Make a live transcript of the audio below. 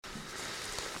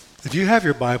If you have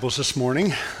your Bibles this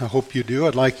morning, I hope you do,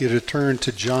 I'd like you to turn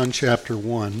to John chapter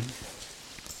 1.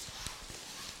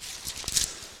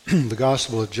 The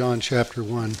Gospel of John chapter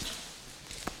 1.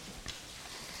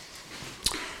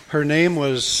 Her name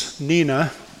was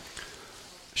Nina.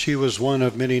 She was one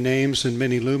of many names and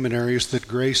many luminaries that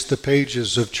graced the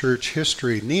pages of church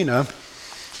history. Nina,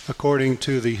 according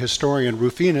to the historian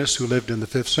Rufinus, who lived in the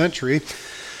 5th century,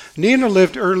 Nina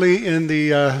lived early in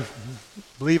the I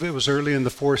believe it was early in the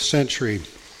 4th century.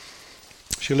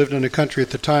 She lived in a country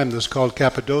at the time that was called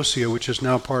Cappadocia, which is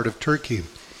now part of Turkey.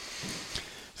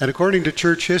 And according to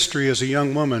church history, as a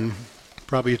young woman,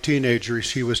 probably a teenager,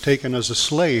 she was taken as a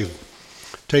slave,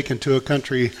 taken to a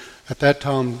country at that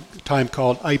time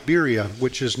called Iberia,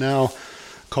 which is now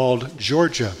called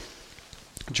Georgia.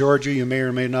 Georgia, you may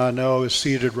or may not know, is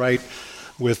seated right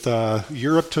with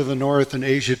Europe to the north and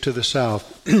Asia to the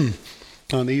south.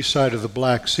 On the east side of the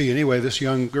Black Sea. Anyway, this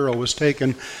young girl was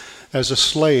taken as a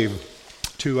slave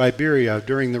to Iberia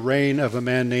during the reign of a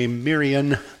man named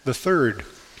Mirian III,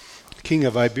 king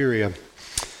of Iberia.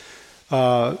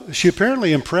 She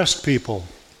apparently impressed people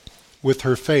with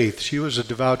her faith. She was a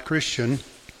devout Christian,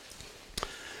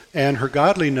 and her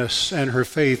godliness and her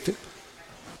faith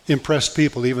impressed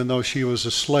people even though she was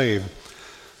a slave.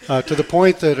 To the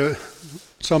point that at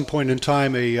some point in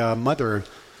time a mother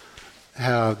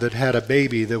that had a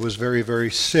baby that was very, very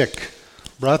sick,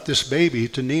 brought this baby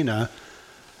to Nina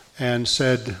and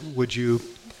said, "Would you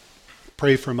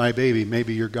pray for my baby?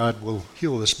 Maybe your God will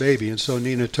heal this baby." And so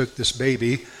Nina took this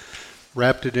baby,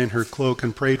 wrapped it in her cloak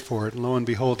and prayed for it. And lo and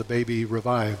behold, the baby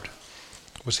revived,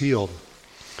 was healed.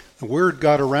 The word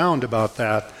got around about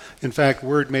that. In fact,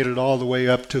 word made it all the way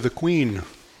up to the queen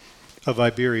of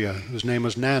Iberia, whose name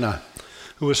was Nana,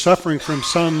 who was suffering from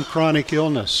some chronic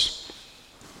illness.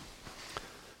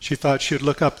 She thought she'd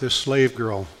look up this slave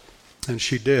girl, and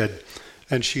she did.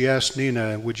 And she asked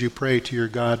Nina, "Would you pray to your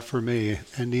God for me?"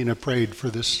 And Nina prayed for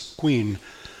this queen,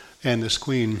 and this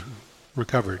queen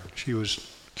recovered. She was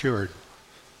cured.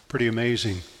 Pretty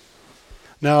amazing.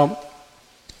 Now,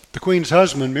 the queen's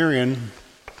husband, Miriam,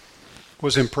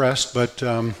 was impressed, but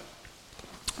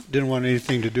didn't want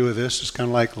anything to do with this. It's kind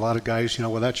of like a lot of guys,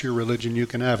 well, that's your religion, you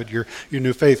can have it, your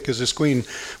new faith, because this queen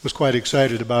was quite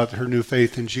excited about her new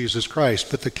faith in Jesus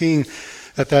Christ. But the king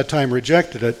at that time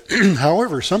rejected it.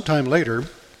 However, sometime later,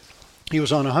 he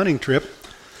was on a hunting trip,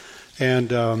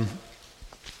 and a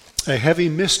heavy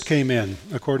mist came in,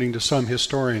 according to some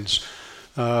historians.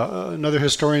 Another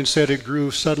historian said it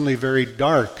grew suddenly very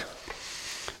dark,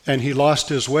 and he lost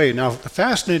his way. Now, the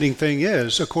fascinating thing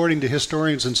is, according to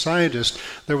historians and scientists,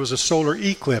 there was a solar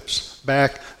eclipse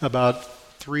back about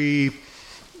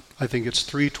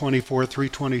 324,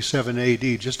 327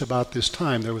 AD, just about this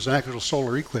time. There was an actual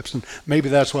solar eclipse, and maybe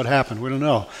that's what happened. We don't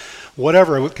know.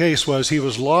 Whatever the case was, he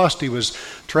was lost. He was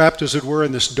trapped, as it were,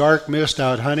 in this dark mist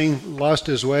out hunting, lost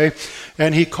his way,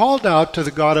 and he called out to the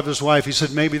God of his wife. He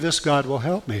said, "Maybe this God will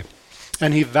help me."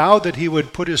 And he vowed that he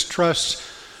would put his trust,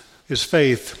 his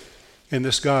faith in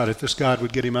this God, if this God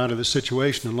would get him out of this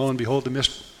situation. And lo and behold, the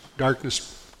mist darkness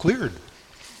cleared.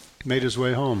 He made his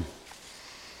way home.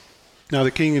 Now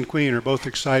the king and queen are both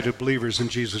excited believers in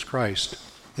Jesus Christ.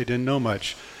 They didn't know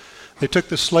much. They took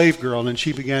the slave girl and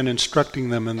she began instructing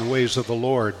them in the ways of the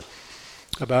Lord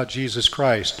about Jesus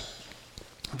Christ.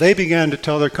 They began to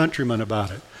tell their countrymen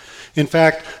about it. In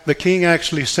fact, the king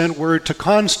actually sent word to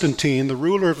Constantine, the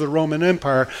ruler of the Roman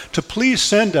Empire, to please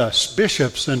send us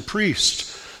bishops and priests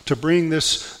to bring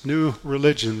this new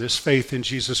religion, this faith in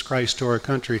Jesus Christ to our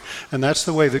country. And that's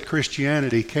the way that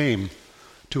Christianity came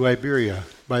to Iberia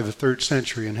by the 3rd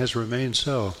century and has remained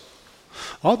so.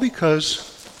 All because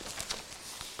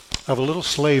of a little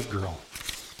slave girl.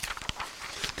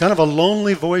 Kind of a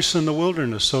lonely voice in the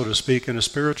wilderness, so to speak, in a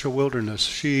spiritual wilderness.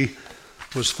 She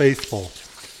was faithful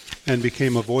and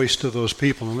became a voice to those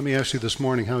people. And let me ask you this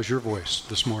morning, how's your voice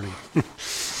this morning?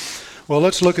 Well,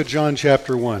 let's look at John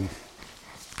chapter 1,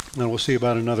 and we'll see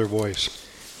about another voice.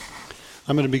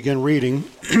 I'm going to begin reading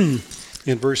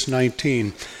in verse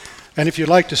 19. And if you'd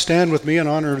like to stand with me in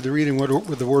honor of the reading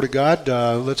with the Word of God,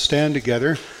 let's stand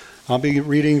together. I'll be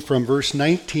reading from verse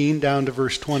 19 down to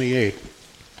verse 28.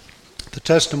 The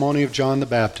testimony of John the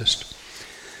Baptist.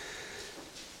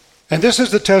 "And this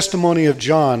is the testimony of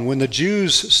John when the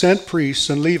Jews sent priests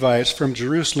and Levites from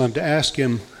Jerusalem to ask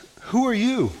him, 'Who are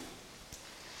you?'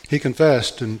 He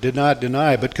confessed and did not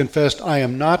deny, but confessed, 'I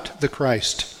am not the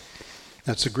Christ.'"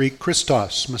 That's the Greek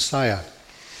Christos, Messiah.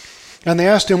 "And they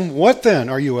asked him, 'What then?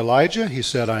 Are you Elijah?' He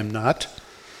said, 'I'm not.'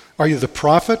 'Are you the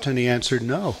prophet?' And he answered,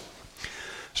 'No.'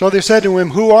 So they said to him,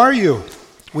 'Who are you?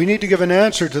 We need to give an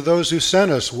answer to those who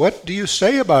sent us. What do you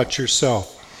say about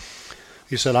yourself?'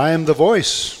 He said, I am the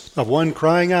voice of one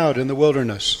crying out in the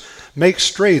wilderness. Make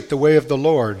straight the way of the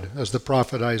Lord, as the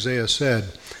prophet Isaiah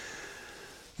said.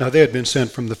 Now they had been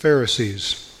sent from the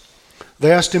Pharisees.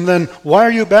 They asked him then, why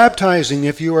are you baptizing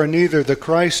if you are neither the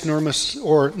Christ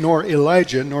nor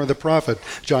Elijah nor the prophet?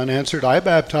 John answered, I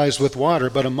baptize with water,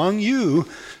 but among you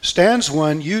stands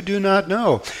one you do not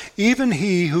know, even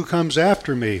he who comes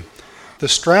after me, the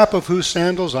strap of whose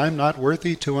sandals I am not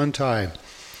worthy to untie.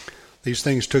 These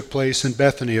things took place in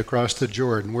Bethany across the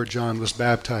Jordan, where John was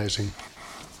baptizing.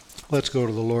 Let's go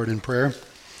to the Lord in prayer.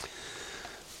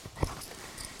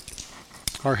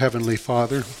 Our Heavenly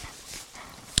Father,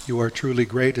 you are truly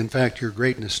great. In fact, your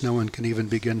greatness no one can even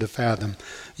begin to fathom.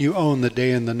 You own the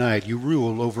day and the night. You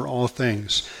rule over all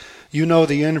things. You know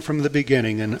the end from the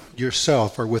beginning, and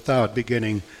yourself are without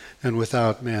beginning and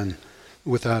without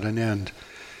an end.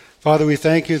 Father, we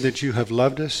thank you that you have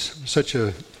loved us, such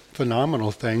a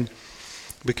phenomenal thing,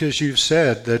 because you've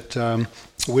said that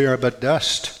we are but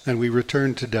dust and we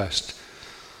return to dust.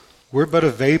 We're but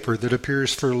a vapor that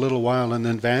appears for a little while and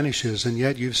then vanishes, and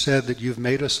yet you've said that you've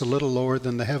made us a little lower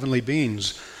than the heavenly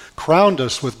beings, crowned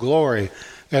us with glory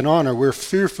and honor. We're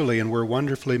fearfully and we're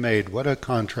wonderfully made. What a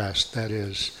contrast that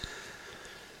is.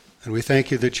 And we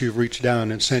thank you that you've reached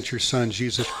down and sent your Son,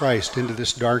 Jesus Christ, into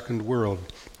this darkened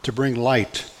world to bring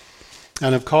light,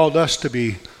 and have called us to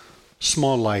be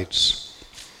small lights,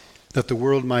 that the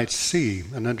world might see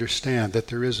and understand that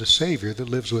there is a Savior that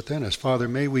lives within us. Father,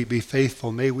 may we be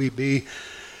faithful. May we be,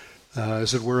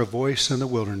 as it were, a voice in the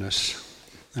wilderness.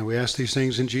 And we ask these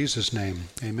things in Jesus' name.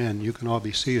 Amen. You can all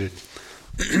be seated.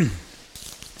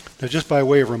 Now, just by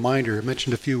way of reminder, I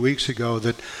mentioned a few weeks ago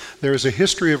that there is a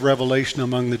history of revelation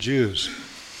among the Jews.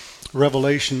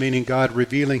 Revelation meaning God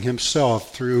revealing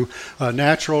himself through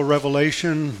natural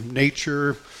revelation,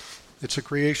 nature. It's a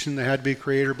creation that had to be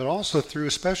creator, but also through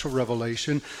a special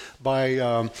revelation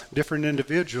by different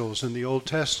individuals in the Old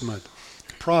Testament,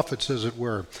 prophets as it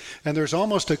were. And there's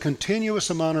almost a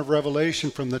continuous amount of revelation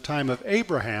from the time of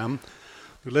Abraham,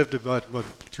 who lived about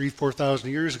 4,000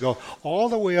 years ago, all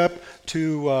the way up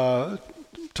to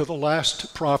the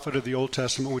last prophet of the Old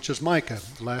Testament, which is Micah,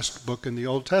 the last book in the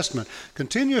Old Testament.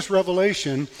 Continuous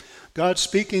revelation, God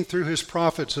speaking through his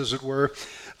prophets as it were,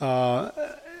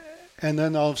 and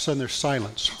then all of a sudden there's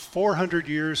silence. 400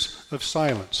 years of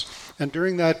silence. And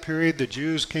during that period, the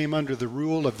Jews came under the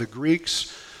rule of the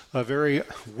Greeks, a very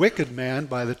wicked man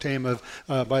by the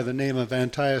name of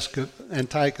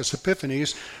Antiochus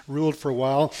Epiphanes, ruled for a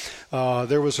while.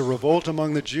 There was a revolt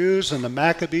among the Jews, and the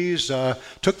Maccabees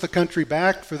took the country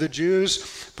back for the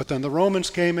Jews. But then the Romans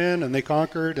came in, and they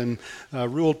conquered and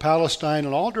ruled Palestine.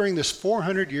 And all during this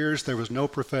 400 years, there was no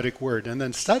prophetic word. And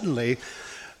then suddenly,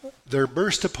 there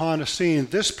burst upon a scene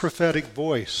this prophetic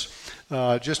voice,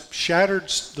 just shattered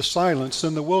the silence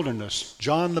in the wilderness.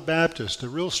 John the Baptist, a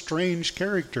real strange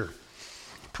character,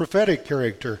 prophetic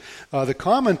character. The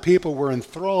common people were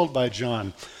enthralled by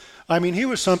John. I mean, he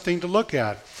was something to look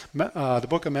at. The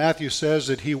book of Matthew says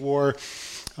that he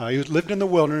lived in the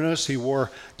wilderness, he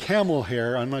wore camel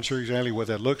hair. I'm not sure exactly what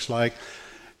that looks like.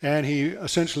 And he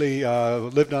essentially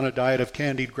lived on a diet of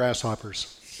candied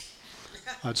grasshoppers.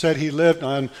 It said he lived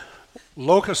on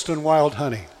locust and wild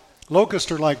honey.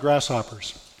 Locusts are like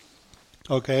grasshoppers.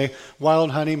 Okay?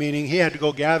 Wild honey meaning he had to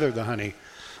go gather the honey.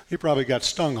 He probably got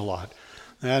stung a lot.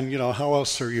 And, how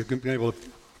else are you going to be able to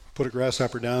put a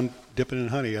grasshopper down, dip it in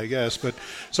honey, I guess. But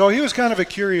so he was kind of a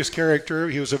curious character.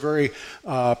 He was a very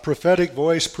prophetic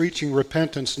voice preaching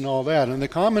repentance and all that. And the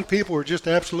common people were just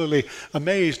absolutely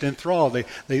amazed, enthralled.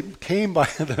 They came by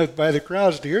the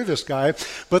crowds to hear this guy.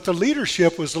 But the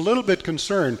leadership was a little bit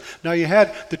concerned. Now you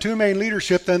had the two main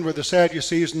leadership then were the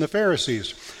Sadducees and the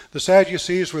Pharisees. The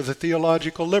Sadducees were the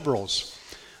theological liberals.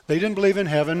 They didn't believe in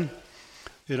heaven.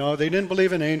 They didn't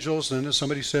believe in angels. And as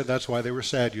somebody said, that's why they were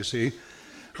sad, you see.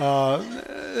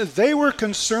 They were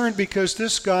concerned because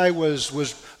this guy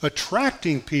was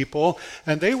attracting people,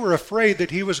 and they were afraid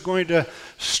that he was going to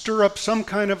stir up some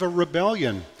kind of a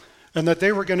rebellion, and that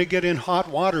they were going to get in hot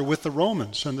water with the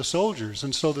Romans and the soldiers.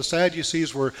 And so the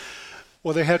Sadducees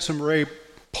they had some very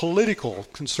political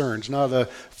concerns. Now the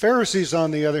Pharisees,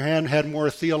 on the other hand, had more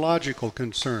theological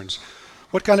concerns.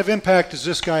 What kind of impact is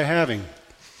this guy having?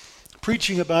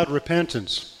 Preaching about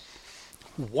repentance.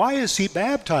 Why is he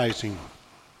baptizing?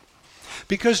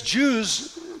 Because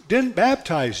Jews didn't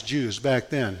baptize Jews back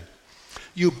then.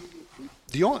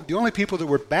 The only people that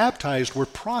were baptized were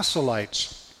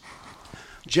proselytes.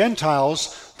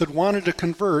 Gentiles that wanted to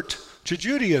convert to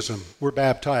Judaism were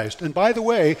baptized. And by the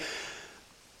way,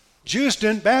 Jews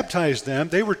didn't baptize them.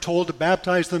 They were told to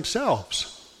baptize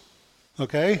themselves.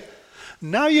 Okay?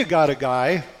 Now you got a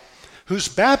guy who's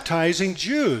baptizing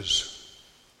Jews.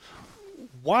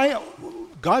 Why?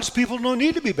 God's people don't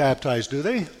need to be baptized, do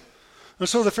they? And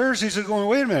so the Pharisees are going,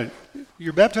 wait a minute,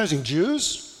 you're baptizing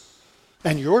Jews?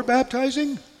 And you're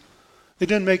baptizing? It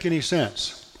didn't make any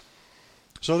sense.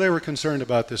 So they were concerned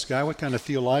about this guy, what kind of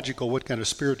theological, what kind of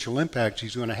spiritual impact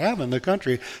he's going to have in the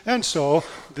country. And so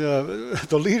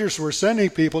the leaders were sending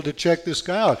people to check this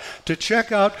guy out, to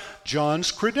check out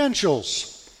John's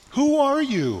credentials. Who are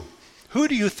you? Who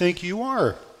do you think you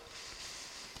are?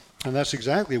 And that's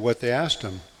exactly what they asked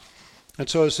him. And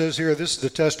so it says here, this is the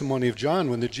testimony of John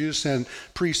when the Jews sent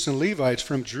priests and Levites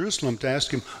from Jerusalem to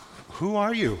ask him, who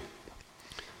are you?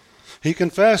 He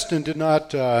confessed and did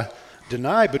not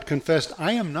deny, but confessed,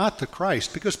 I am not the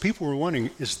Christ. Because people were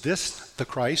wondering, is this the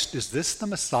Christ? Is this the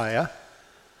Messiah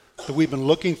that we've been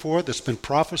looking for, that's been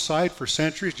prophesied for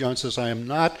centuries? John says, I am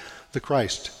not the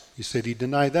Christ. He said he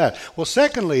denied that. Well,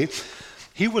 secondly,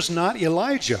 he was not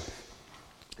Elijah,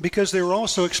 because they were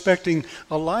also expecting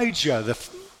Elijah, the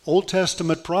Old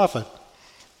Testament prophet.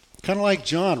 Kind of like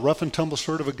John, rough and tumble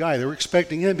sort of a guy. They were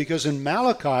expecting him because in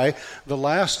Malachi, the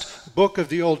last book of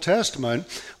the Old Testament,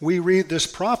 we read this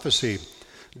prophecy.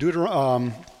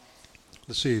 Let's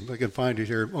see if I can find it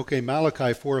here. Okay,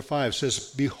 Malachi 4:5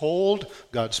 says, behold,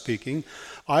 God speaking,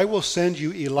 I will send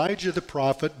you Elijah the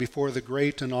prophet before the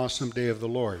great and awesome day of the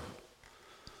Lord.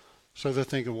 So they're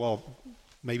thinking, well,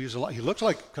 maybe he looks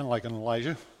like kind of like an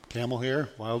Elijah, camel hair,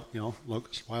 wild,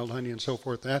 locusts, wild honey, and so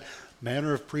forth. That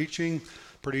manner of preaching,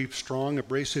 pretty strong,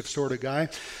 abrasive sort of guy.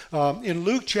 In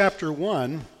Luke chapter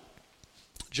 1,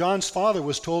 John's father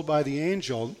was told by the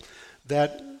angel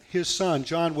that his son,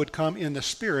 John, would come in the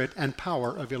spirit and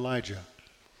power of Elijah.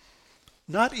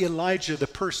 Not Elijah, the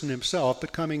person himself,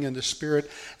 but coming in the spirit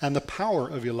and the power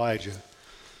of Elijah.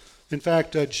 In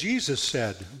fact, Jesus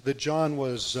said that John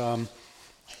was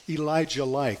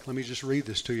Elijah-like. Let me just read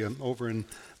this to you over in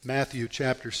Matthew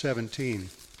chapter 17.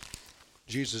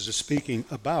 Jesus is speaking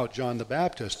about John the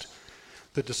Baptist.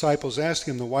 The disciples asked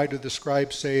him, why do the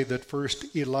scribes say that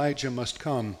first Elijah must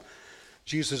come?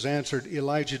 Jesus answered,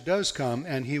 Elijah does come,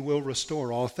 and he will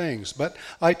restore all things. But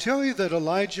I tell you that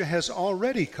Elijah has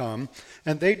already come,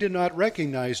 and they did not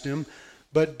recognize him,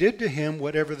 but did to him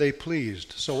whatever they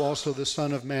pleased. So also the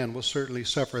Son of Man will certainly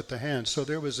suffer at the hands. So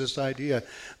there was this idea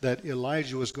that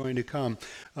Elijah was going to come.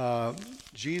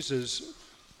 Jesus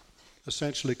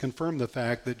essentially confirmed the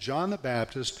fact that John the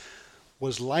Baptist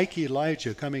was like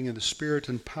Elijah, coming in the spirit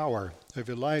and power of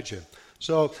Elijah.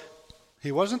 So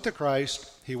he wasn't the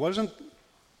Christ, he wasn't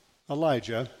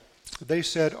Elijah. They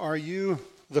said, are you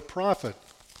the prophet?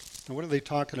 And what are they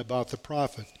talking about, the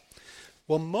prophet?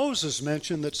 Well, Moses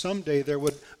mentioned that someday there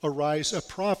would arise a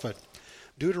prophet.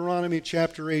 Deuteronomy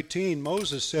chapter 18,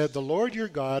 Moses said, the Lord your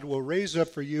God will raise up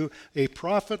for you a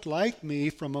prophet like me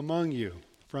from among you,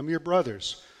 from your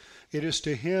brothers. It is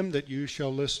to him that you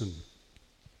shall listen.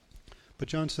 But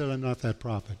John said, I'm not that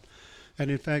prophet. And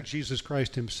in fact, Jesus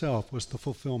Christ himself was the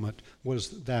fulfillment,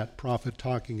 was that prophet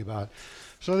talking about.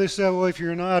 So they said, well, if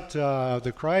you're not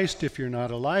the Christ, if you're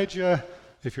not Elijah,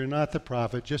 if you're not the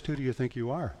prophet, just who do you think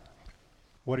you are?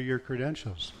 What are your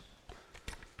credentials?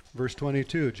 Verse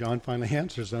 22, John finally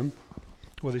answers them.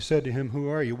 Well, they said to him, who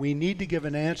are you? We need to give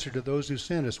an answer to those who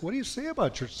sent us. What do you say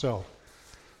about yourself?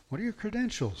 What are your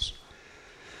credentials?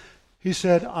 He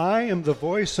said, I am the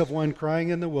voice of one crying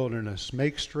in the wilderness,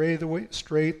 make straight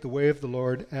the way of the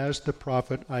Lord, as the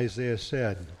prophet Isaiah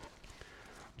said.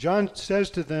 John says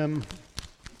to them,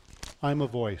 I'm a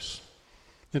voice.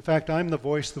 In fact, I'm the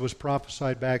voice that was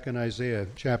prophesied back in Isaiah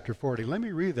chapter 40. Let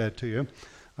me read that to you.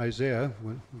 Isaiah,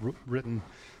 written,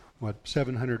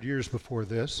 700 years before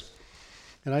this.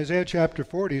 In Isaiah chapter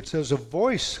 40, it says, a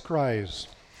voice cries,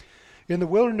 in the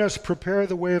wilderness, prepare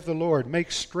the way of the Lord.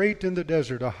 Make straight in the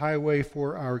desert a highway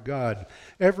for our God.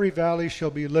 Every valley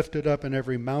shall be lifted up, and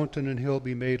every mountain and hill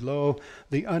be made low.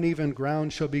 The uneven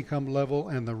ground shall become level,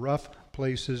 and the rough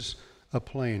places a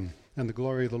plain. And the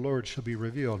glory of the Lord shall be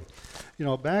revealed.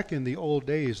 Back in the old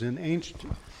days, in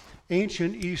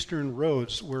ancient Eastern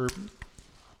roads were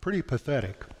pretty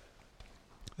pathetic.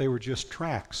 They were just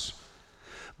tracks.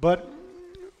 But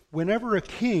whenever a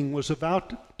king was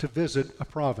about to visit a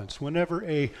province, whenever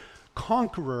a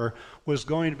conqueror was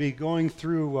going to be going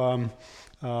through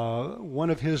one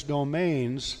of his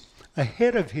domains,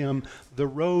 ahead of him the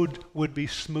road would be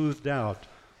smoothed out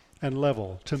and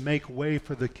level to make way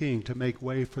for the king, to make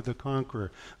way for the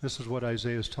conqueror. This is what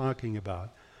Isaiah is talking about.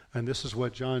 And this is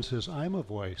what John says, I'm a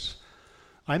voice.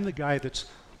 I'm the guy that's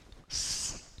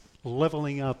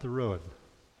leveling out the road.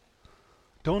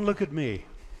 Don't look at me.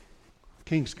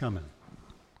 King's coming.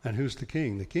 And who's the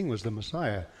king? The king was the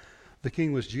Messiah. The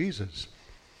king was Jesus.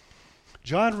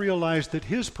 John realized that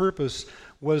his purpose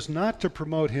was not to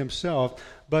promote himself,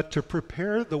 but to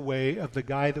prepare the way of the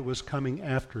guy that was coming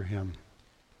after him.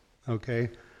 Okay?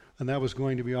 And that was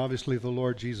going to be obviously the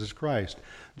Lord Jesus Christ.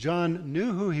 John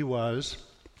knew who he was.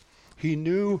 He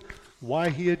knew why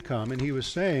he had come, and he was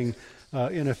saying,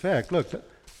 in effect, look,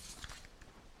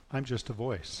 I'm just a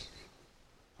voice.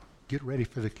 Get ready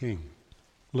for the King.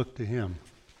 Look to him.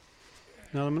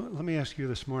 Now, let me ask you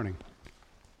this morning,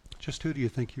 just who do you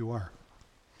think you are?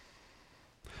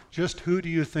 Just who do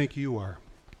you think you are?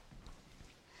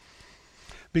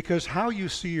 Because how you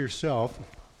see yourself,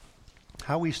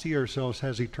 how we see ourselves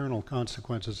has eternal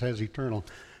consequences, has eternal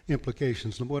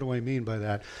implications. And what do I mean by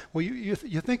that? Well, you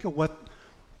think of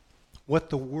what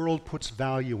the world puts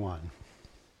value on.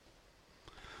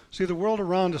 See, the world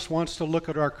around us wants to look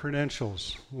at our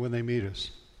credentials when they meet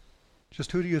us.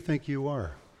 Just who do you think you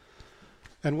are?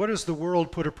 And what does the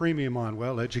world put a premium on?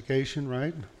 Well, education,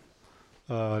 right?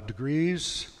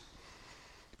 Degrees,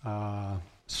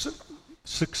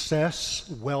 success,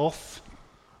 wealth,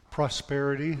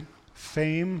 prosperity,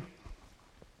 fame.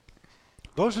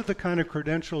 Those are the kind of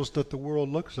credentials that the world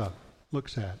looks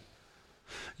at.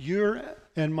 Your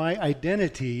and my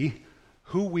identity,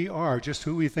 who we are, just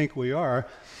who we think we are,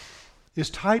 is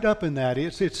tied up in that.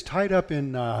 It's tied up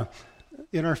in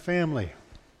our family.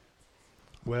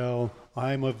 Well,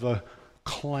 I'm of the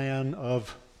clan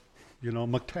of,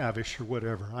 McTavish or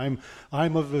whatever.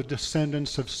 I'm of the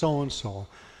descendants of so-and-so.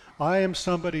 I am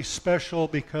somebody special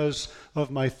because of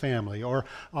my family, or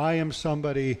I am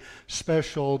somebody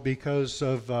special because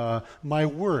of my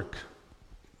work.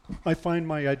 I find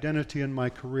my identity in my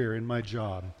career, in my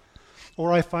job.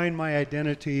 Or I find my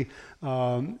identity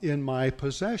in my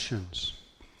possessions.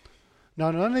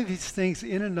 Now, none of these things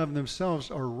in and of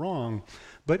themselves are wrong,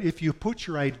 but if you put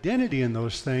your identity in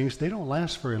those things, they don't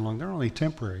last very long. They're only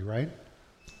temporary, right?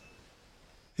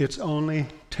 It's only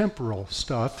temporal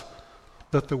stuff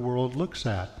that the world looks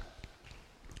at,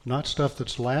 not stuff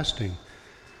that's lasting.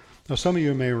 Now, some of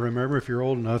you may remember, if you're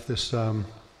old enough, this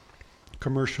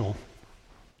commercial.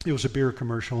 It was a beer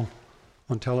commercial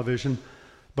on television.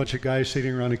 Bunch of guys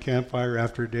sitting around a campfire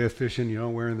after a day of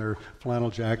fishing, wearing their flannel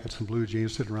jackets and blue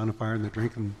jeans, sitting around a fire, and they're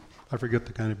drinking, I forget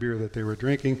the kind of beer that they were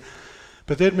drinking.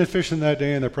 But they'd been fishing that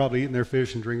day, and they're probably eating their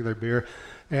fish and drinking their beer.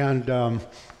 And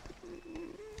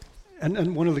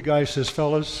one of the guys says,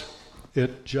 fellas,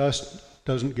 it just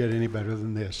doesn't get any better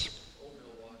than this.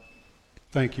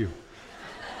 Thank you.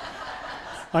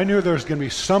 I knew there was going to be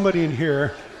somebody in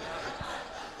here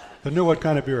that knew what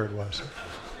kind of beer it was.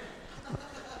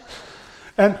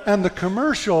 And the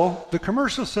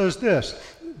commercial says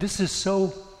this is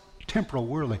so temporal,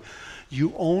 worldly.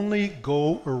 You only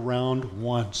go around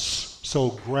once, so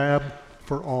grab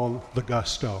for all the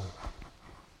gusto.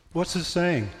 What's it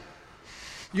saying?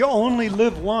 You only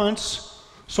live once,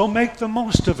 so make the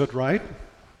most of it, right?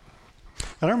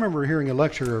 And I remember hearing a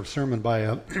lecture or a sermon by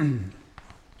a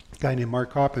guy named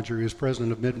Mark Coppinger, who was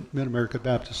president of Mid-America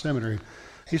Baptist Seminary.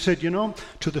 He said,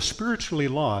 to the spiritually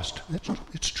lost,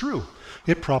 it's true.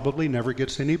 It probably never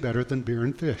gets any better than beer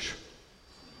and fish.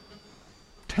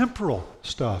 Temporal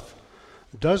stuff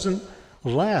doesn't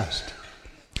last.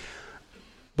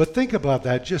 But think about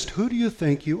that. Just who do you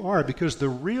think you are? Because the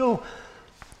real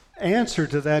answer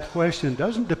to that question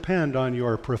doesn't depend on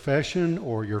your profession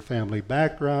or your family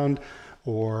background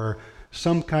or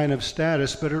some kind of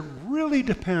status, but it really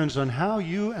depends on how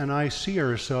you and I see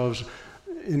ourselves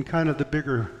in kind of the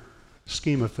bigger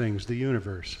scheme of things, the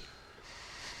universe.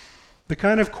 The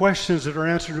kind of questions that are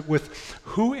answered with,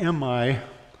 who am I?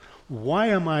 Why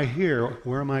am I here?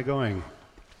 Where am I going?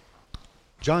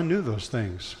 John knew those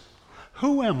things.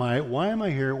 Who am I? Why am I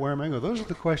here? Where am I going? Those are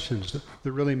the questions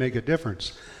that really make a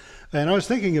difference. And I was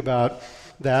thinking about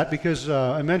that because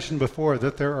I mentioned before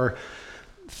that there are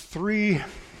three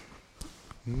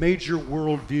major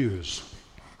worldviews.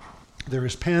 There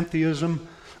is pantheism,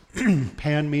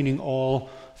 pan meaning all,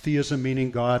 theism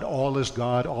meaning God, all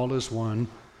is one.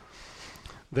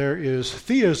 There is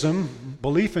theism,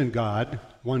 belief in God,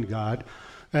 one God,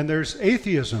 and there's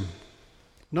atheism,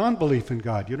 non-belief in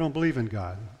God. You don't believe in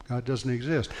God. God doesn't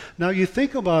exist. Now you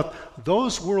think about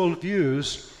those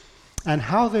worldviews and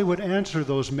how they would answer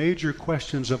those major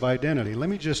questions of identity. Let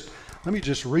me just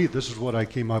read. This is what I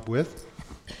came up with.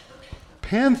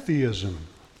 Pantheism.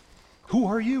 Who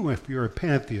are you if you're a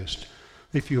pantheist?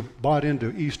 If you bought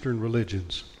into Eastern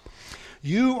religions?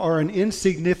 You are an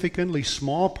insignificantly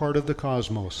small part of the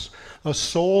cosmos, a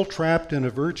soul trapped in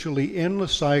a virtually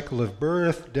endless cycle of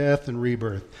birth, death, and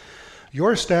rebirth.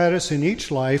 Your status in each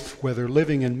life, whether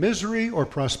living in misery or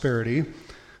prosperity,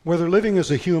 whether living as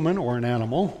a human or an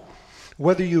animal,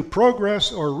 Whether you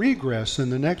progress or regress in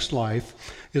the next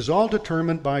life is all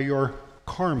determined by your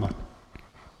karma.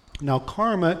 Now,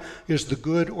 karma is the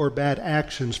good or bad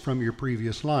actions from your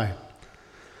previous life.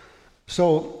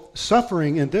 So,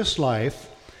 suffering in this life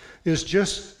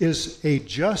is a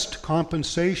just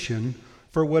compensation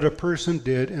for what a person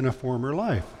did in a former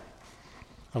life.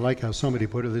 I like how somebody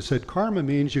put it. They said, karma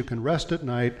means you can rest at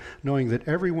night knowing that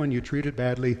everyone you treated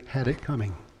badly had it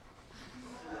coming.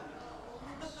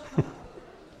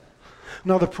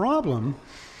 Now, the problem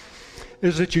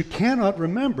is that you cannot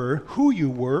remember who you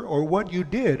were or what you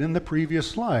did in the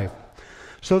previous life,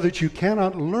 so that you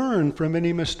cannot learn from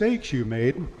any mistakes you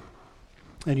made,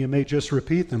 and you may just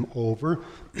repeat them over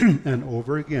and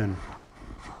over again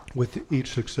with each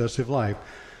successive life.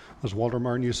 As Walter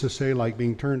Martin used to say, like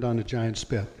being turned on a giant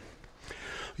spit.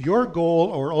 Your goal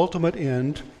or ultimate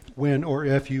end, when or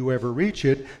if you ever reach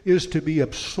it, is to be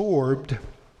absorbed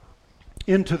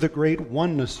into the great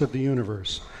oneness of the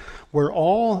universe, where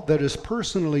all that is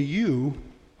personally you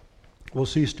will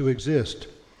cease to exist.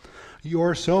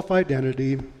 Your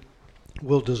self-identity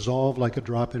will dissolve like a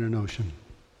drop in an ocean.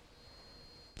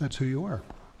 That's who you are.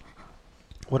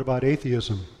 What about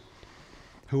atheism?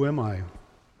 Who am I?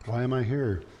 Why am I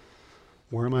here?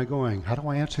 Where am I going? How do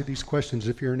I answer these questions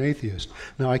if you're an atheist?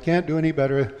 Now, I can't do any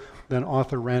better than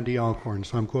author Randy Alcorn,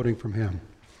 so I'm quoting from him.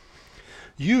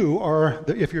 You are,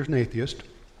 if you're an atheist,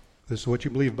 this is what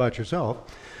you believe about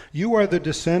yourself, you are the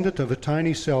descendant of a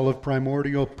tiny cell of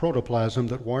primordial protoplasm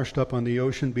that washed up on the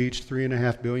ocean beach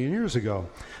 3.5 billion years ago.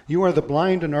 You are the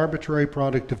blind and arbitrary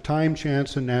product of time,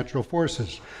 chance, and natural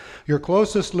forces. Your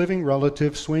closest living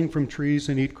relatives swing from trees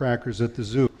and eat crackers at the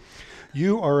zoo.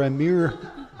 You are a mere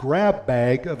grab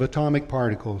bag of atomic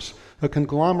particles, a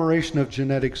conglomeration of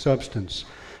genetic substance.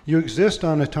 You exist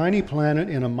on a tiny planet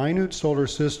in a minute solar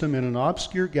system in an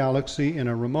obscure galaxy in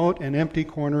a remote and empty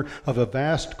corner of a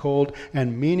vast, cold,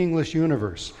 and meaningless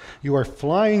universe. You are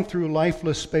flying through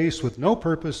lifeless space with no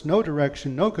purpose, no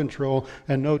direction, no control,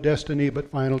 and no destiny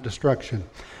but final destruction.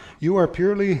 You are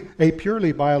a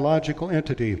purely biological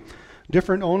entity,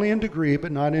 different only in degree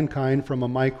but not in kind from a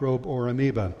microbe or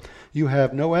amoeba. You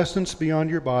have no essence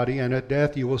beyond your body, and at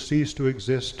death you will cease to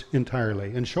exist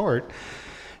entirely. In short,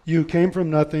 you came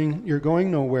from nothing, you're going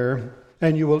nowhere,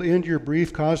 and you will end your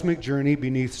brief cosmic journey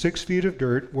beneath 6 feet of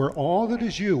dirt, where all that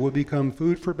is you will become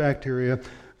food for bacteria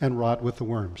and rot with the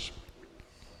worms.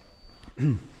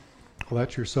 Well,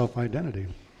 that's your self-identity.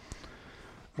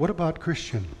 What about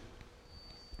Christian?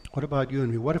 What about you and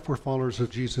me? What if we're followers of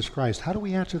Jesus Christ? How do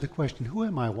we answer the question, who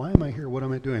am I? Why am I here? What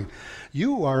am I doing?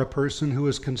 You are a person who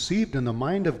was conceived in the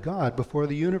mind of God before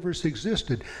the universe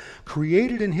existed,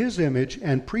 created in His image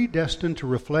and predestined to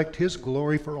reflect His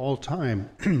glory for all time.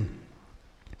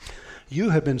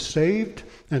 You have been saved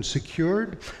and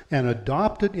secured and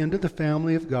adopted into the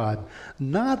family of God,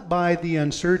 not by the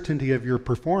uncertainty of your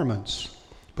performance,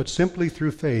 but simply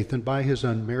through faith and by His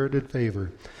unmerited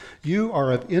favor. You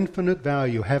are of infinite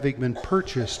value, having been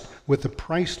purchased with the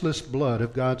priceless blood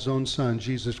of God's own Son,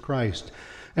 Jesus Christ,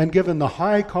 and given the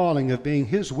high calling of being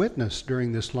His witness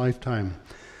during this lifetime.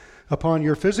 Upon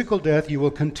your physical death, you will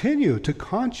continue to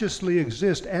consciously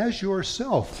exist as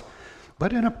yourself,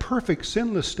 but in a perfect,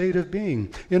 sinless state of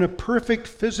being, in a perfect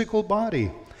physical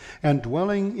body, and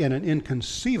dwelling in an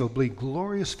inconceivably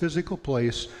glorious physical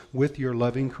place with your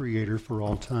loving Creator for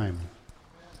all time.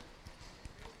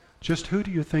 Just who do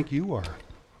you think you are?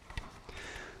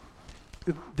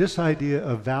 This idea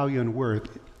of value and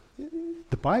worth,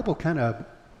 the Bible kind of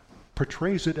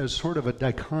portrays it as sort of a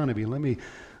dichotomy. Let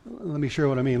me share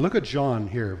what I mean. Look at John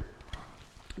here.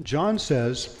 John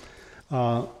says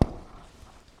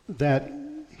that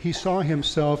he saw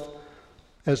himself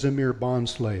as a mere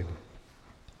bondslave.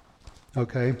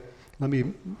 Okay, let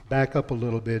me back up a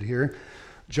little bit here.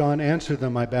 John answered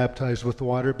them, I baptize with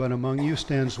water, but among you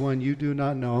stands one you do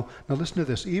not know. Now listen to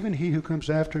this. Even he who comes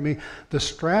after me, the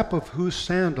strap of whose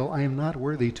sandal I am not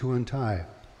worthy to untie.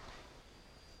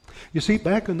 You see,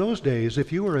 back in those days,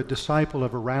 if you were a disciple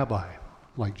of a rabbi,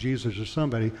 like Jesus or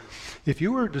somebody, if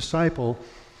you were a disciple,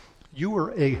 you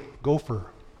were a gopher.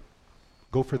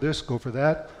 Go for this, go for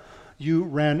that. You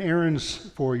ran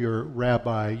errands for your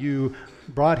rabbi. You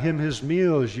brought him his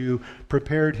meals. You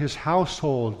prepared his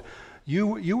household.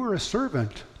 You were a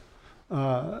servant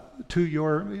to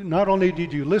your, not only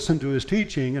did you listen to his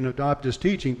teaching and adopt his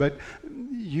teaching, but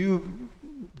you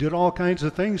did all kinds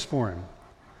of things for him.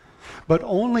 But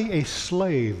only a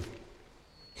slave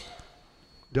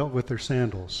dealt with their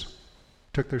sandals,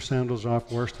 took their sandals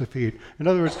off, washed their feet. In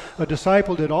other words, a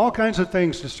disciple did all kinds of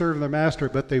things to serve their master,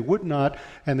 but they would not,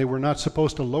 and they were not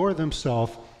supposed to lower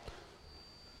themselves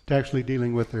to actually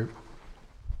dealing with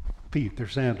feet, their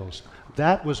sandals.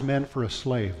 That was meant for a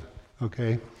slave,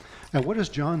 okay? And what does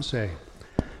John say?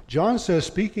 John says,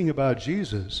 speaking about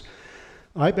Jesus,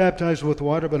 I baptize with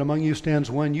water, but among you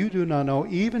stands one you do not know,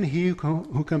 even he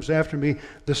who comes after me,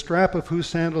 the strap of whose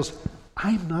sandals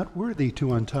I'm not worthy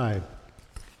to untie.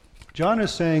 John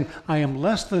is saying, I am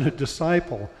less than a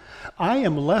disciple. I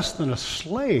am less than a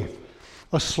slave.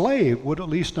 A slave would at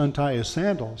least untie his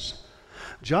sandals.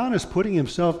 John is putting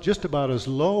himself just about as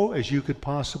low as you could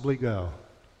possibly go.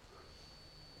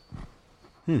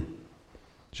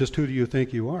 Just who do you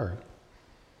think you are?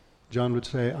 John would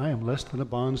say, I am less than a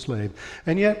bond slave.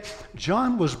 And yet,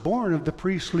 John was born of the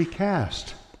priestly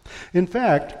caste. In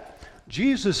fact,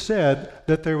 Jesus said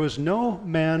that there was no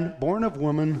man born of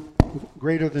woman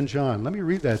greater than John. Let me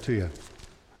read that to you.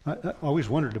 I always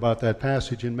wondered about that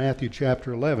passage in Matthew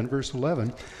chapter 11, verse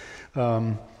 11.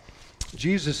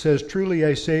 Jesus says, truly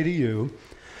I say to you,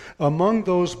 among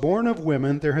those born of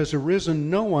women there has arisen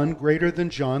no one greater than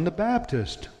John the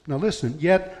Baptist. Now listen,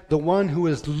 yet the one who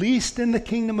is least in the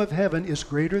kingdom of heaven is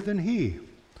greater than he.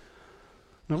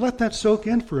 Now let that soak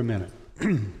in for a minute.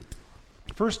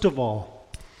 First of all,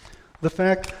 the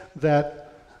fact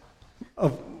that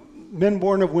of men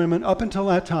born of women up until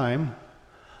that time,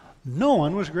 no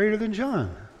one was greater than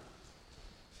John.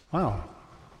 Wow.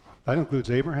 That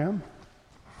includes Abraham,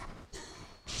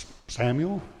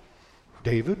 Samuel,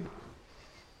 David,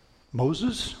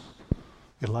 Moses,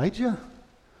 Elijah.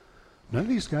 None of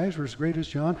these guys were as great as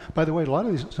John. By the way,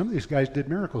 some of these guys did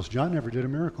miracles. John never did a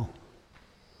miracle.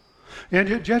 And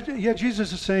yet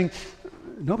Jesus is saying,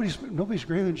 nobody's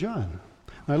greater than John.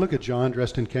 I look at John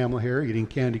dressed in camel hair, eating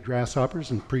candied grasshoppers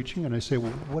and preaching, and I say,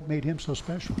 well, what made him so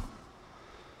special?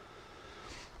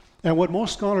 And what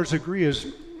most scholars agree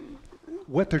is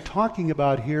what they're talking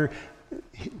about here,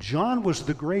 John was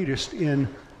the greatest in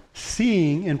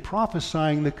seeing and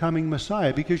prophesying the coming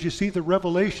Messiah, because you see the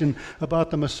revelation about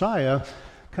the Messiah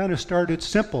kind of started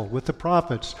simple with the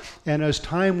prophets, and as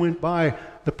time went by,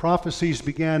 the prophecies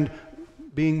began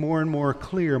being more and more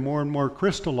clear, more and more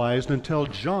crystallized, until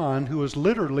John, who was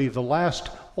literally the last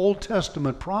Old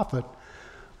Testament prophet,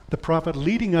 the prophet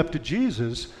leading up to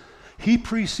Jesus, he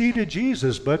preceded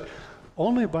Jesus, but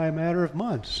only by a matter of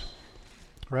months,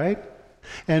 right?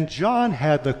 And John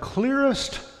had the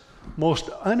clearest, most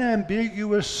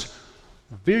unambiguous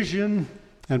vision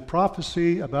and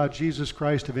prophecy about Jesus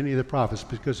Christ of any of the prophets,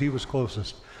 because he was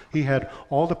closest. He had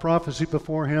all the prophecy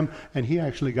before him, and he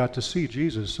actually got to see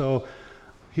Jesus. So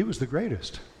he was the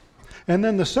greatest. And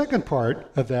then the second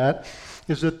part of that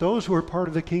is that those who are part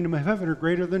of the kingdom of heaven are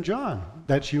greater than John.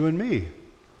 That's you and me,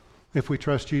 if we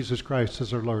trust Jesus Christ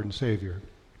as our Lord and Savior.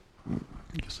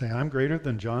 You say, I'm greater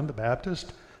than John the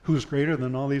Baptist, who's greater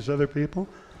than all these other people?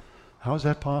 How is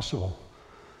that possible?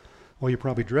 Well, you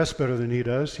probably dress better than he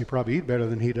does. You probably eat better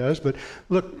than he does. But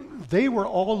look, they were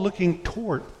all looking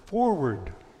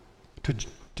forward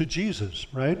to Jesus,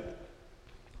 right?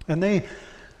 And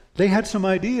they had some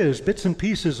ideas, bits and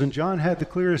pieces, and John had the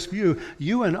clearest view.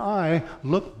 You and I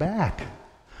look back.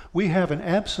 We have an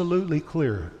absolutely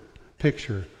clear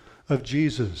picture of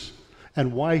Jesus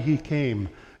and why he came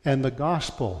and the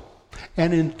gospel.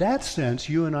 And in that sense,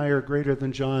 you and I are greater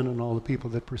than John and all the people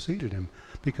that preceded him,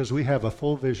 because we have a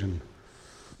full vision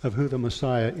of who the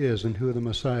Messiah is and who the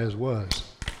Messiah was.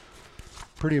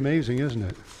 Pretty amazing, isn't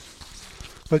it?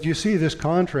 But you see this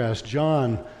contrast.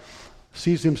 John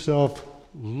sees himself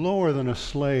lower than a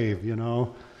slave,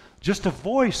 just a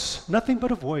voice, nothing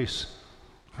but a voice.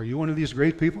 Are you one of these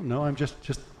great people? No, I'm just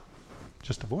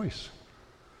a voice.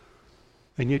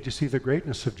 And yet you see the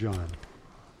greatness of John.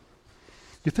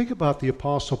 You think about the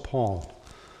Apostle Paul.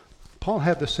 Paul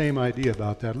had the same idea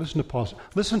about that. Listen to Paul.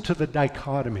 Listen to the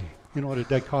dichotomy. You know what a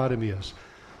dichotomy is?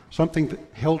 Something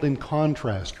held in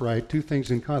contrast, right? Two things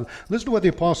in contrast. Listen to what the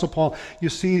Apostle Paul, you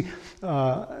see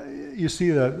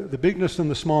the bigness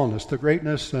and the smallness, the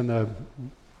greatness and the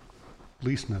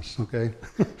leastness, okay?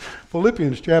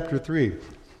 Philippians chapter 3,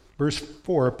 verse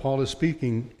 4, Paul is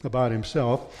speaking about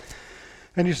himself.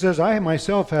 And he says, I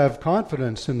myself have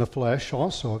confidence in the flesh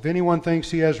also. If anyone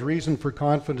thinks he has reason for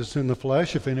confidence in the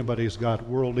flesh, if anybody's got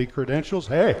worldly credentials,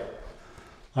 hey,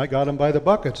 I got them by the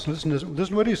buckets. Listen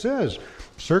to what he says.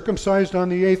 Circumcised on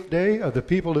the 8th day, of the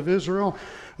people of Israel,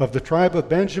 of the tribe of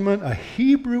Benjamin, a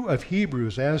Hebrew of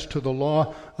Hebrews, as to the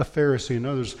law, a Pharisee. In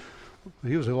other words,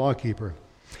 he was a lawkeeper.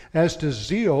 As to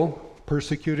zeal,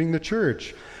 persecuting the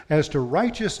church. As to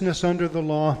righteousness under the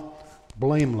law,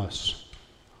 blameless.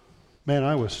 Man,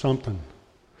 I was something.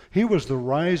 He was the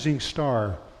rising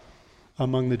star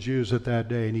among the Jews at that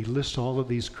day. And he lists all of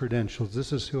these credentials.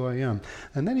 This is who I am.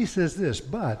 And then he says this,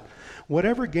 but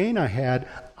whatever gain I had,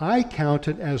 I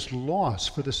counted as loss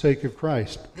for the sake of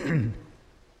Christ.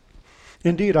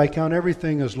 Indeed, I count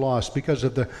everything as loss because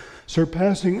of the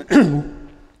surpassing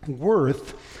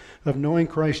worth of knowing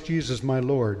Christ Jesus my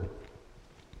Lord.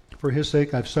 For his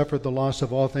sake I've suffered the loss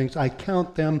of all things. I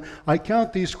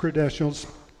count these credentials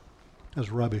as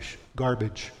rubbish,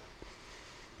 garbage,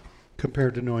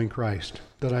 compared to knowing Christ,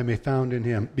 that I may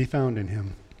be found in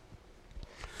him.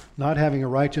 Not having a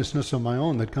righteousness of my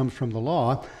own that comes from the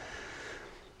law,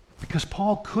 because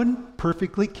Paul couldn't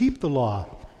perfectly keep the law.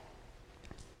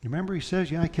 Remember, he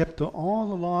says, I kept all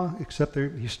the law, except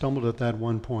he stumbled at that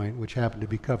one point, which happened to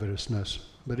be covetousness.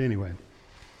 But anyway.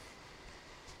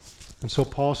 And so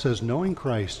Paul says, knowing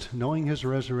Christ, knowing his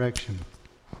resurrection,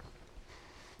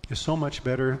 is so much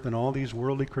better than all these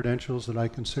worldly credentials that I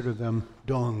consider them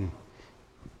dung,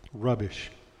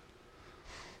 rubbish.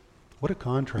 What a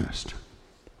contrast.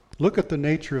 Look at the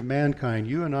nature of mankind.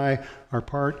 You and I are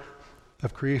part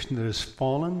of creation that is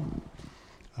fallen,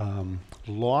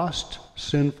 lost,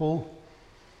 sinful.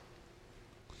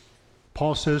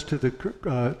 Paul says to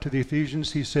the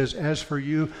Ephesians, he says, as for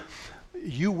you,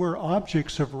 you were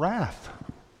objects of wrath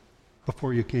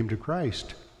before you came to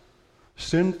Christ.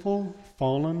 Sinful,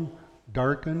 fallen,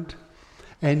 darkened,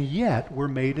 and yet were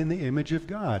made in the image of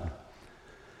God.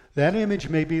 That image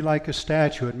may be like a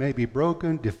statue. It may be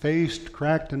broken, defaced,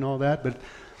 cracked, and all that, but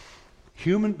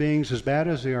human beings, as bad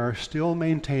as they are, still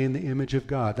maintain the image of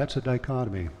God. That's a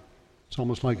dichotomy. It's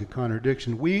almost like a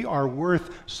contradiction. We are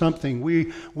worth something.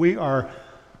 We are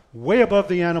way above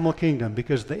the animal kingdom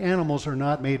because the animals are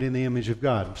not made in the image of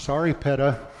God. Sorry,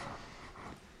 PETA.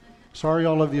 Sorry,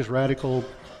 all of these radical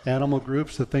animal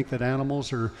groups that think that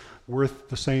animals are worth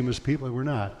the same as people. We're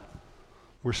not.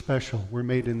 We're special. We're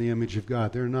made in the image of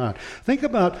God. They're not. Think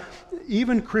about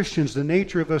even Christians, the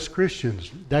nature of us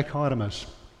Christians, dichotomous.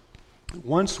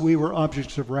 Once we were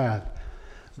objects of wrath,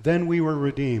 then we were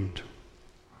redeemed.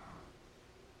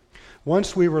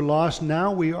 Once we were lost,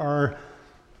 now we are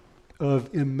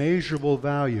of immeasurable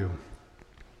value.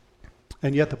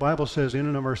 And yet the Bible says in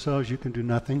and of ourselves you can do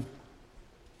nothing.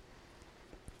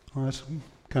 Well, that's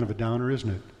kind of a downer, isn't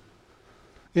it?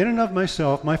 In and of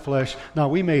myself, my flesh, now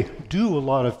we may do a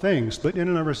lot of things, but in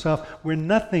and of ourselves, we're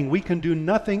nothing. We can do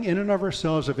nothing in and of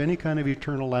ourselves of any kind of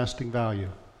eternal lasting value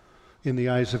in the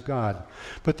eyes of God.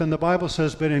 But then the Bible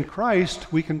says, but in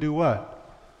Christ we can do what?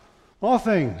 All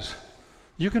things.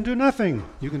 You can do nothing.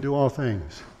 You can do all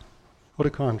things. What a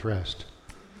contrast.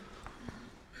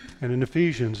 And in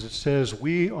Ephesians it says,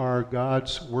 we are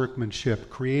God's workmanship,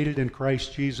 created in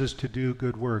Christ Jesus to do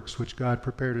good works, which God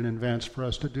prepared in advance for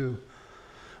us to do.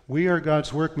 We are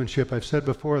God's workmanship. I've said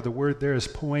before, the word there is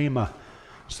poema.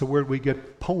 It's the word we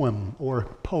get poem or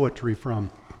poetry from.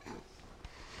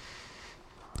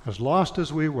 As lost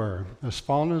as we were, as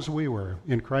fallen as we were,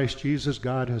 in Christ Jesus,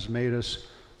 God has made us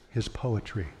his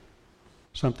poetry.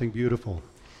 Something beautiful.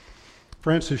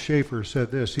 Francis Schaeffer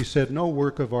said this. He said, no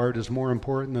work of art is more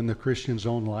important than the Christian's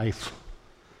own life.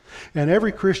 And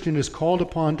every Christian is called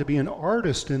upon to be an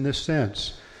artist in this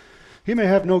sense. He may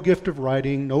have no gift of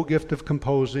writing, no gift of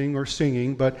composing or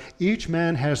singing, but each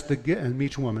man has the gift, and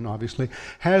each woman obviously,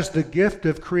 has the gift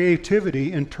of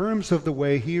creativity in terms of the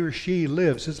way he or she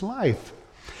lives his life.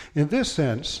 In this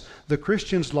sense, the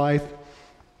Christian's life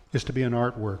is to be an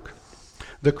artwork.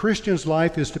 The Christian's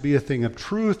life is to be a thing of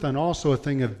truth and also a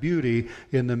thing of beauty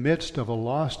in the midst of a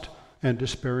lost and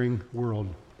despairing world.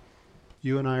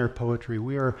 You and I are poetry.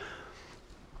 We are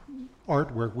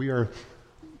artwork. We are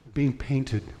being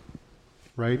painted,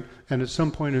 right? And at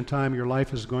some point in time, your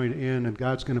life is going to end, and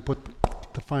God's going to put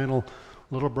the final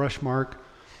little brush mark,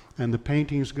 and the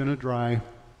painting's going to dry,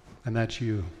 and that's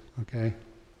you, okay?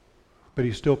 But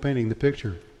he's still painting the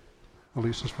picture, at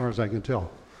least as far as I can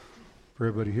tell, for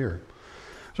everybody here.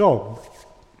 So,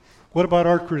 what about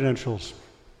our credentials,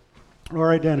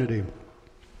 our identity?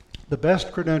 The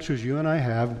best credentials you and I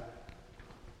have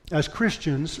as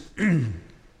Christians,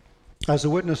 as a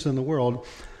witness in the world,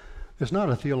 is not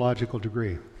a theological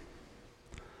degree.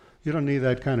 You don't need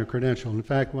that kind of credential. In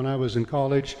fact, when I was in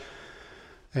college,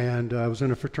 and I was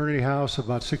in a fraternity house of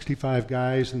about 65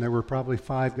 guys, and there were probably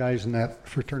 5 guys in that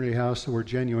fraternity house that were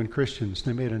genuine Christians.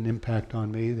 They made an impact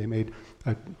on me. They made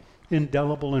an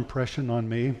indelible impression on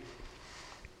me.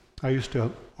 I used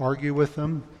to argue with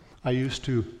them. I used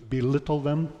to belittle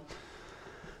them.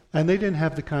 And they didn't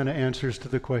have the kind of answers to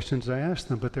the questions I asked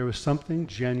them, but there was something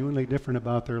genuinely different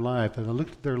about their life. And I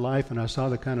looked at their life and I saw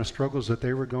the kind of struggles that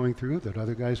they were going through, that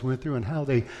other guys went through, and how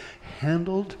they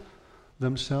handled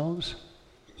themselves.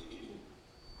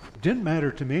 Didn't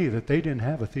matter to me that they didn't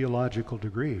have a theological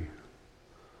degree.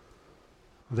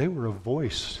 They were a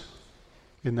voice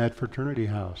in that fraternity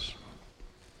house.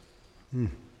 Do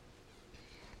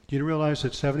you realize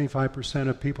that 75%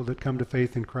 of people that come to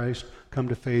faith in Christ come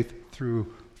to faith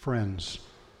through friends?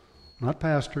 Not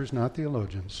pastors, not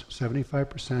theologians.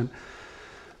 75%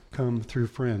 come through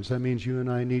friends. That means you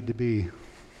and I need to be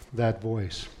that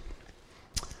voice.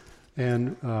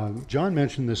 And John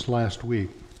mentioned this last week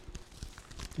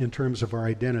in terms of our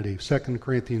identity. 2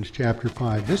 Corinthians chapter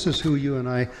 5. This is who you and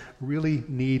I really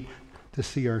need to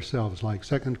see ourselves like.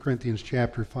 2 Corinthians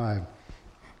chapter 5.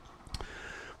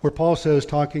 Where Paul says,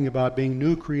 talking about being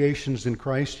new creations in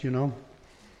Christ,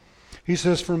 he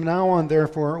says, from now on,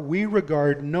 therefore, we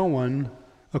regard no one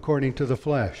according to the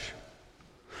flesh.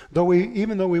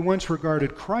 Even though we once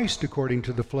regarded Christ according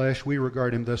to the flesh, we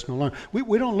regard him thus no longer.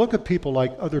 We don't look at people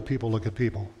like other people look at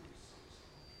people.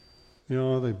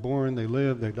 They're born, they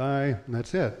live, they die, and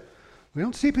that's it. We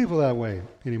don't see people that way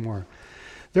anymore.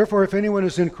 Therefore, if anyone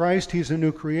is in Christ, he's a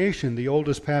new creation. The old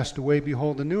has passed away,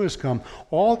 behold, the new has come.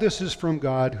 All this is from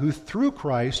God, who through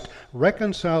Christ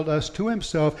reconciled us to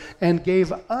himself and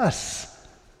gave us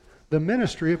the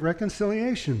ministry of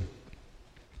reconciliation.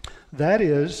 That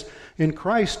is, in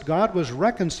Christ, God was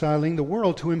reconciling the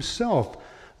world to himself,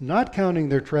 not counting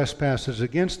their trespasses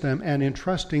against them, and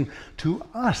entrusting to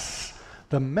us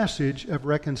the message of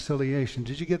reconciliation.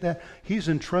 Did you get that? He's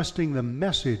entrusting the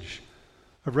message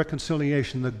of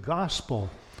reconciliation, the gospel,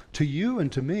 to you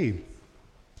and to me.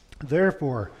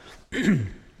 Therefore,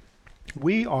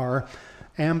 we are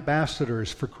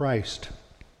ambassadors for Christ,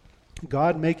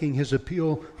 God making his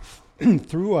appeal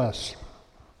through us.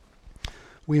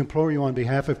 We implore you on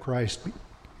behalf of Christ,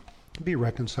 be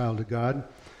reconciled to God.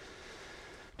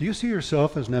 Do you see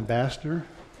yourself as an ambassador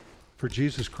for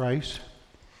Jesus Christ?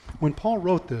 When Paul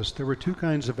wrote this, there were two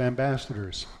kinds of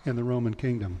ambassadors in the Roman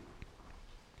kingdom.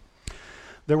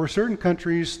 There were certain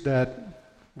countries that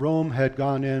Rome had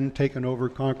gone in, taken over,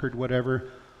 conquered, whatever,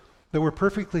 that were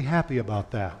perfectly happy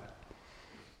about that.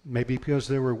 Maybe because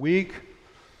they were weak,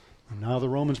 and now the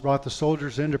Romans brought the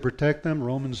soldiers in to protect them.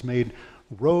 Romans made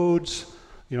roads,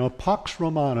 Pax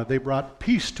Romana. They brought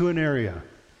peace to an area.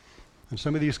 And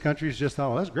some of these countries just thought,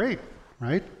 well, that's great,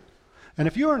 right? And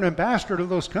if you were an ambassador to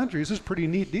those countries, it's a pretty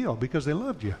neat deal because they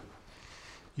loved you.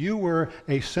 You were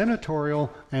a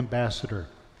senatorial ambassador.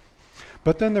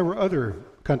 But then there were other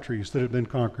countries that had been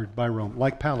conquered by Rome,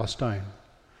 like Palestine.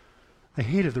 They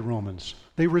hated the Romans.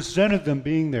 They resented them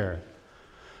being there.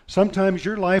 Sometimes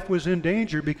your life was in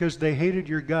danger because they hated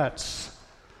your guts.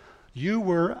 You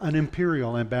were an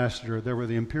imperial ambassador. There were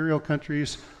the imperial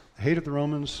countries, hated the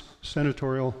Romans,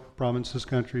 senatorial provinces,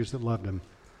 countries that loved them.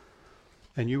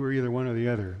 And you were either one or the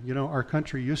other. Our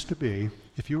country used to be,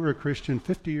 if you were a Christian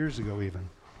 50 years ago even,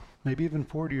 maybe even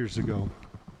 40 years ago,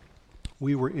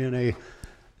 we were in a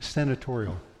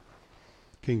senatorial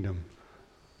kingdom.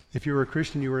 If you were a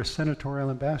Christian, you were a senatorial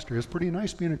ambassador. It's pretty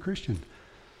nice being a Christian.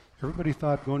 Everybody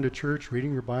thought going to church,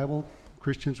 reading your Bible,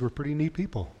 Christians were pretty neat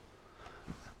people.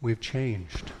 We've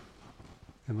changed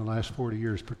in the last 40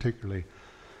 years particularly.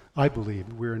 I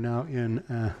believe we are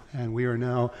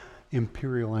now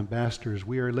imperial ambassadors.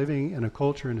 We are living in a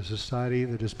culture and a society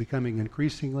that is becoming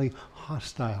increasingly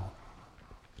hostile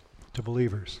to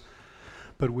believers.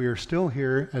 But we are still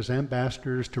here as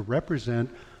ambassadors to represent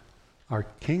our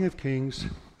King of Kings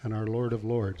and our Lord of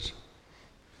Lords.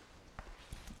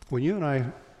 When you and I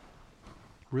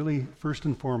really, first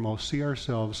and foremost, see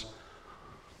ourselves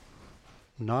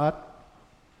not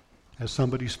as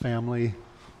somebody's family,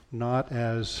 not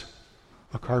as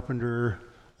a carpenter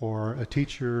or a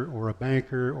teacher or a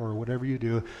banker or whatever you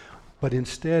do, but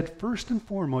instead, first and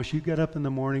foremost, you get up in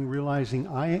the morning realizing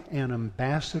I am an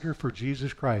ambassador for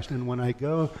Jesus Christ. And when I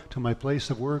go to my place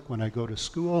of work, when I go to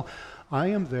school, I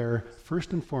am there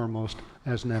first and foremost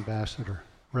as an ambassador,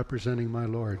 representing my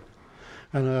Lord.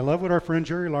 And I love what our friend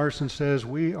Jerry Larson says,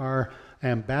 we are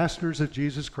ambassadors of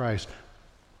Jesus Christ,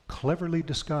 cleverly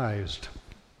disguised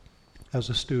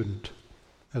as a student,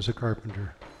 as a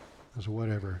carpenter, as a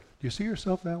whatever. Do you see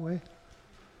yourself that way?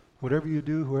 Whatever you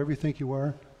do, whoever you think you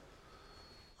are,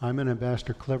 I'm an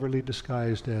ambassador cleverly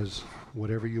disguised as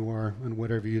whatever you are and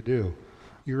whatever you do.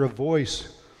 You're a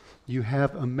voice. You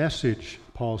have a message,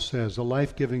 Paul says, a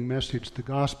life-giving message, the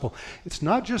gospel. It's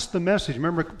not just the message.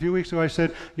 Remember a few weeks ago I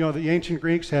said, the ancient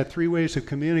Greeks had three ways of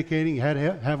communicating. You had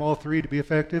to have all three to be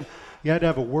effective. You had to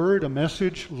have a word, a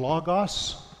message,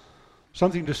 logos,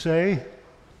 something to say.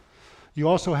 You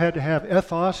also had to have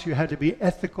ethos. You had to be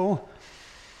ethical.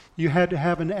 You had to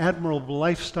have an admirable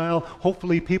lifestyle.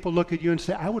 Hopefully people look at you and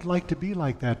say, I would like to be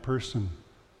like that person.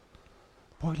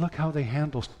 Boy, look how they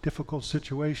handle difficult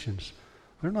situations.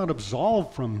 They're not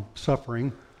absolved from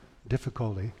suffering,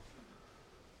 difficulty.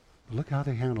 But look how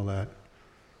they handle that.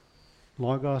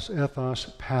 Logos,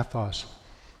 ethos, pathos.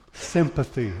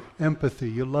 Sympathy, empathy.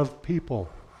 You love people.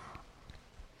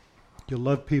 You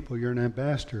love people. You're an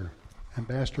ambassador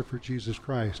for Jesus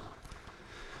Christ.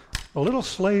 A little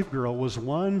slave girl was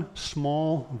one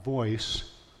small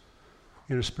voice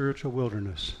in a spiritual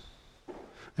wilderness.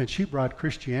 And she brought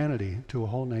Christianity to a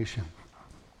whole nation.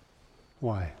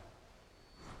 Why?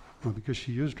 Well, because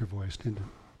she used her voice, didn't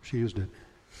she? She used it.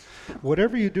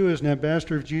 Whatever you do as an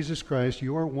ambassador of Jesus Christ,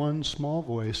 your one small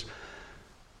voice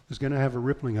is going to have a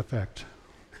rippling effect.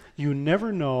 You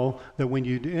never know that when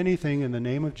you do anything in the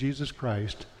name of Jesus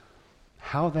Christ,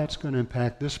 how that's going to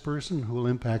impact this person, who will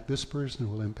impact this person,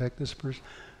 who will impact this person,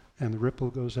 and the ripple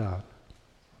goes out.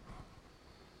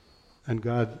 And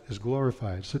God is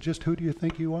glorified. So just who do you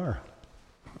think you are?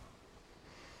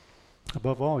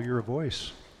 Above all, you're a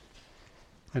voice.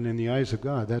 And in the eyes of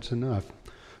God, that's enough.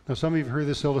 Now, some of you have heard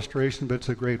this illustration, but it's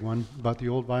a great one, about the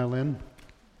old violin.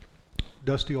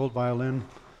 Dusty old violin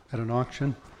at an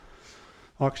auction.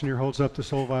 Auctioneer holds up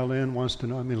this old violin, wants to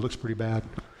know, it looks pretty bad.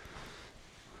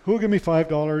 Who'll give me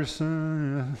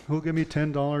 $5? Who'll give me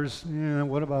 $10? Yeah,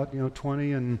 what about,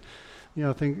 20? And,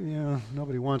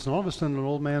 nobody wants. And all of a sudden, an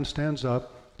old man stands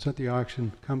up, it's at the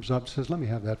auction, comes up, says, let me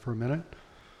have that for a minute.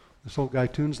 This old guy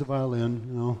tunes the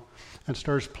violin, and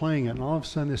starts playing it. And all of a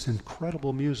sudden, this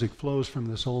incredible music flows from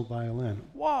this old violin.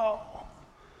 Whoa!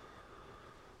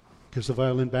 Gives the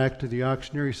violin back to the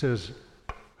auctioneer. He says,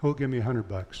 who'll give me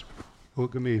 $100? Who'll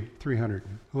give me $300?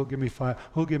 Who'll give me $500?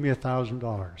 Who'll give me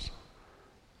 $1,000?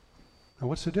 Now,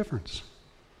 what's the difference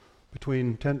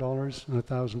between $10 and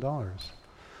 $1,000?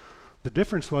 The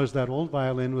difference was that old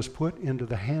violin was put into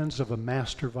the hands of a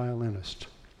master violinist.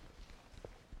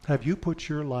 Have you put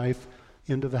your life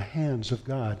into the hands of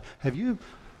God? Have you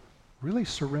really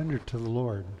surrendered to the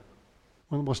Lord?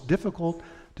 One of the most difficult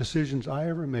decisions I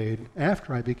ever made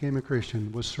after I became a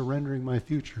Christian was surrendering my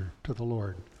future to the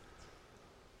Lord.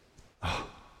 Oh,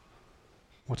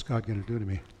 what's God going to do to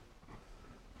me?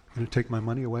 Going to take my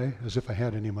money away? As if I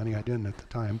had any money. I didn't at the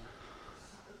time.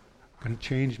 Going to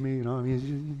change me?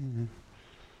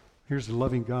 Here's the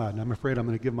loving God, and I'm afraid I'm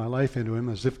going to give my life into him,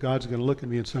 as if God's going to look at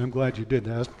me and say, I'm glad you did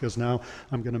that, because now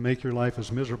I'm going to make your life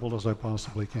as miserable as I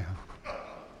possibly can.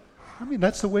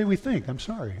 That's the way we think. I'm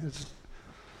sorry.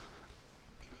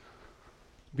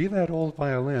 Be that old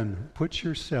violin. Put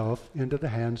yourself into the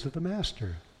hands of the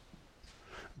master.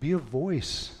 Be a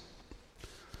voice.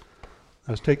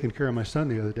 I was taking care of my son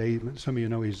the other day. Some of you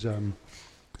know he's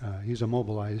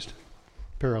immobilized,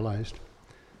 paralyzed.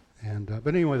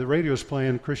 But anyway, the radio's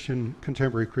playing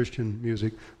contemporary Christian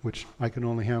music, which I can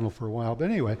only handle for a while.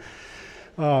 But anyway,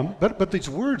 but these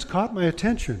words caught my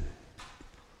attention.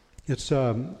 It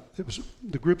was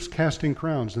the group's Casting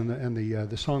Crowns, and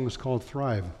the song was called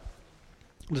Thrive.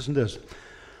 Listen to this.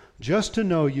 Just to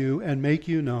know you and make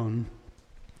you known,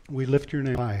 we lift your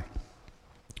name high.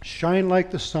 Shine like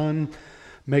the sun,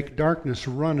 make darkness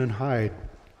run and hide.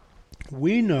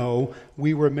 We know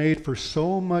we were made for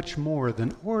so much more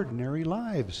than ordinary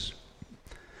lives.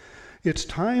 It's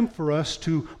time for us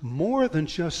to more than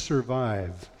just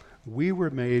survive. We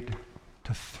were made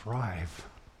to thrive.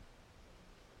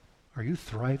 Are you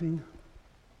thriving?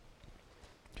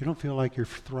 If you don't feel like you're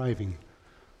thriving,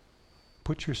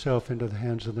 put yourself into the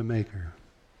hands of the Maker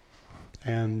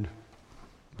and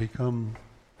become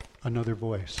another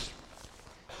voice.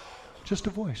 Just a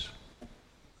voice.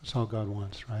 That's all God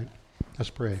wants, right?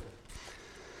 Let's pray.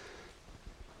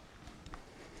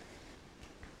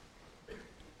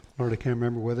 Lord, I can't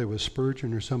remember whether it was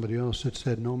Spurgeon or somebody else that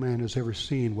said, no man has ever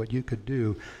seen what you could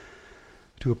do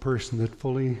to a person that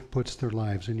fully puts their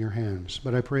lives in your hands.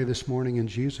 But I pray this morning in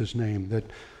Jesus' name that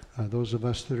those of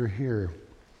us that are here,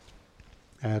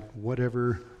 at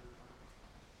whatever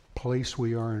place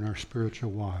we are in our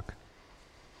spiritual walk,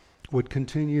 would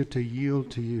continue to yield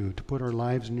to you, to put our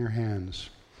lives in your hands.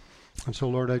 And so,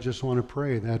 Lord, I just want to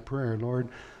pray that prayer. Lord,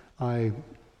 I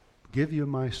give you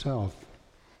myself.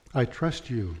 I trust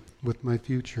you with my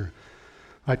future.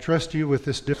 I trust you with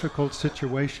this difficult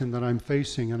situation that I'm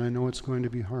facing, and I know it's going to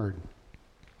be hard.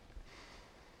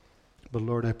 But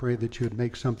Lord, I pray that you would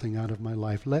make something out of my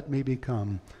life. Let me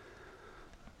become,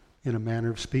 in a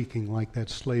manner of speaking, like that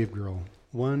slave girl,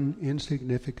 one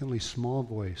insignificantly small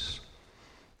voice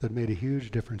that made a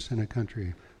huge difference in a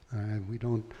country. We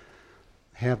don't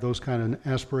have those kind of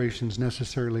aspirations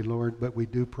necessarily, Lord, but we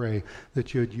do pray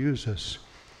that you'd use us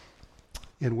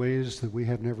in ways that we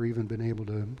have never even been able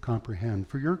to comprehend,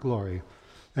 for your glory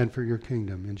and for your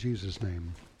kingdom. In Jesus'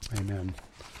 name, amen.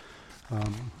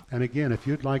 And again, if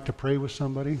you'd like to pray with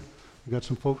somebody, we've got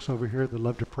some folks over here that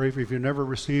love to pray for you. If you've never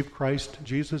received Christ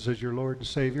Jesus as your Lord and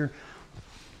Savior,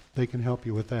 they can help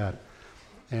you with that.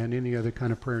 And any other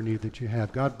kind of prayer need that you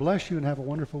have. God bless you and have a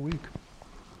wonderful week.